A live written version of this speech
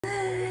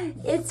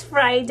It's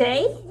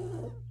Friday.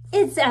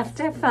 It's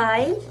after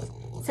 5.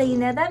 So you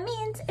know that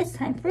means it's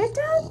time for a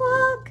dog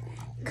walk.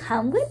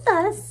 Come with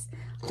us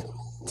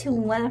to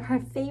one of our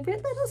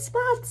favorite little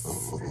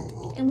spots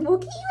and we'll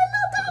get you a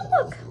little dog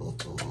walk.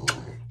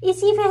 Is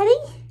he ready?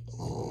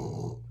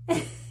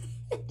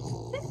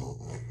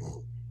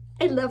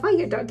 I love how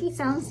your doggy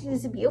sounds.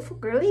 He's a beautiful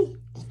girly.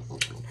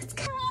 Let's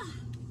go.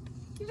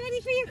 You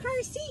ready for your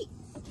car seat?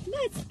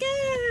 Let's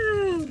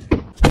go.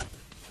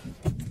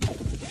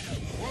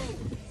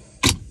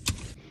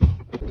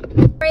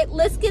 All right,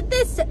 let's get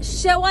this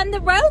show on the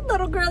road,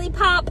 little girly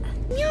pop.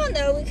 Y'all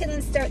know we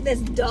couldn't start this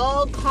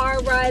dog car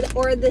ride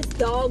or this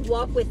dog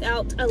walk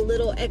without a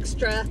little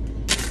extra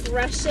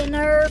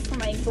freshener for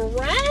my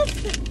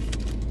breath.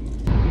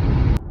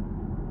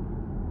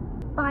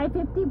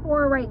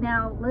 5:54 right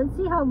now. Let's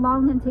see how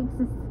long it takes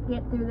us to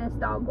get through this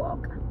dog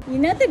walk. You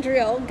know the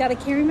drill. Gotta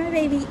carry my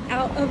baby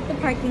out of the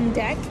parking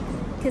deck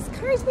because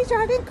cars be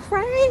driving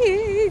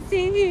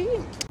crazy.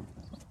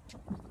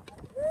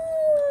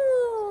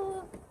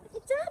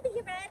 Are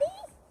you ready?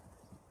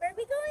 Where are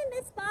we going,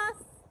 Miss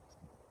Boss?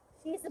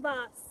 She's the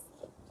boss.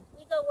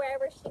 We go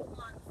wherever she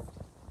wants.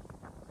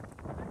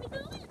 Where are we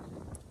going?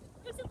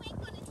 Where's the wing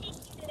going to take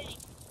you today?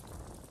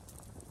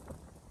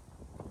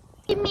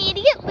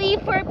 Immediately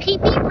for a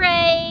pee-pee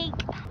break.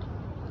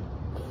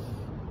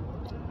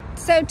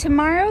 So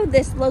tomorrow,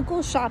 this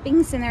local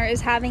shopping center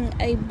is having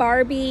a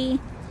Barbie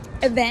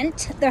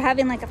event. They're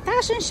having like a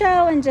fashion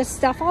show and just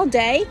stuff all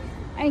day.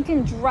 And you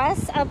can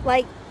dress up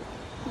like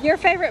your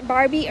favorite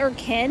Barbie or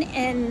Ken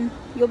and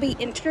you'll be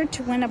entered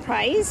to win a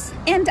prize.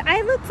 And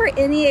I look for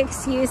any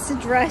excuse to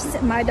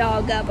dress my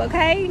dog up,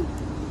 okay?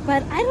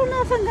 But I don't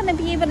know if I'm gonna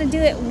be able to do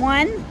it.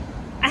 1,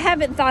 I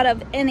haven't thought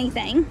of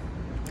anything.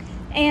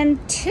 And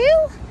 2,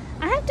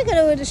 I have to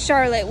go to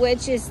Charlotte,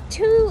 which is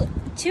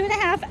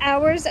 2.5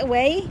 hours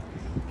away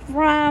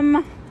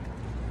from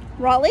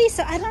Raleigh.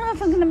 So I don't know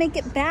if I'm gonna make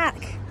it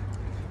back.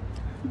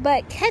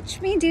 But catch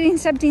me doing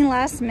something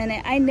last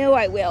minute. I know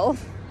I will.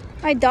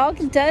 My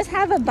dog does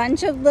have a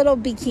bunch of little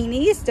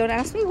bikinis. Don't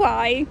ask me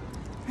why.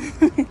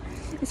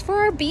 It's for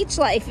our beach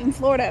life in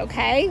Florida,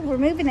 okay? We're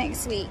moving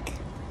next week.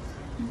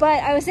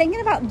 But I was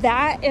thinking about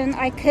that, and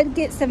I could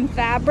get some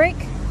fabric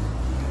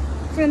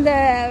from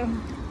the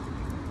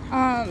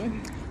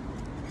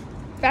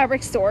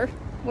fabric store.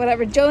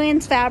 Whatever,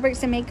 Joann's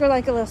Fabrics, and make her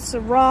like a little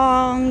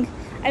sarong.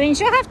 I mean,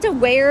 she'll have to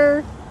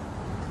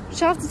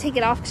take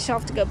it off because she'll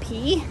have to go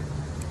pee.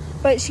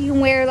 But she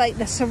can wear like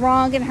the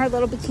sarong and her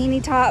little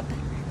bikini top.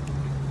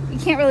 You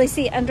can't really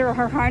see under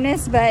her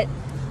harness, but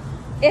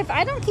if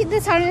I don't keep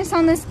this harness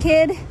on this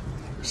kid,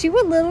 she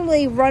would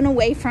literally run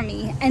away from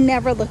me and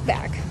never look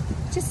back.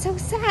 Just so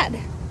sad.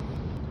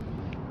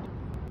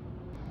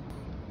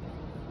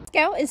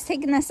 Scout is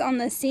taking us on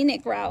the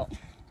Scenic route.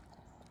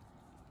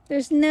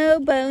 There's no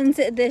bones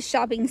at this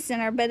shopping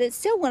center, but it's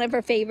still one of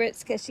her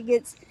favorites because she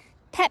gets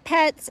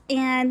pets,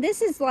 and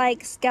this is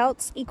like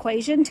Scout's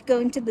equation to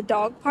going to the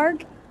dog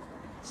park.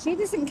 She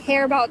doesn't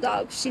care about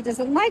dogs. She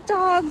doesn't like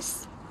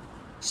dogs.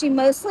 She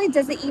mostly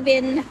doesn't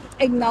even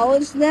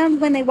acknowledge them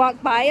when they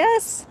walk by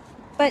us,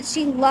 but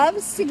she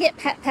loves to get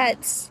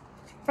pets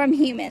from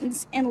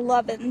humans and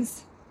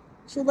lovin's.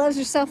 She loves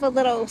herself a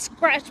little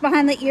scratch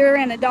behind the ear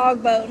and a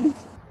dog bone.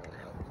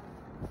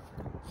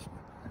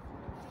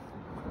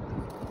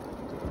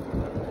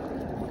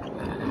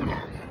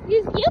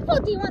 You're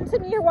beautiful. Do you want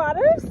some of your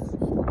waters?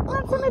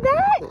 Want some of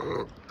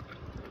that?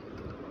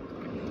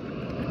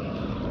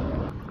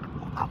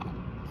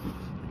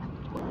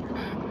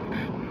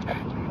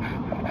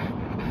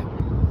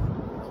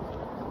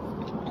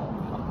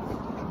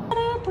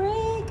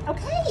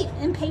 Okay,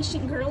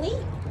 impatient girly.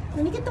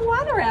 Let me get the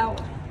water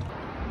out.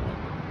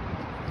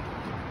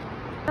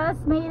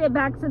 Just made it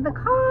back to the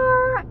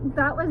car.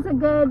 That was a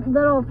good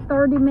little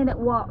 30-minute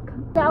walk.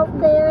 Out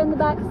there in the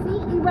back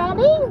seat. You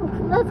ready?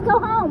 Let's go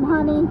home,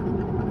 honey.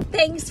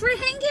 Thanks for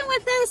hanging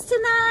with us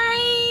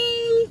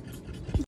tonight.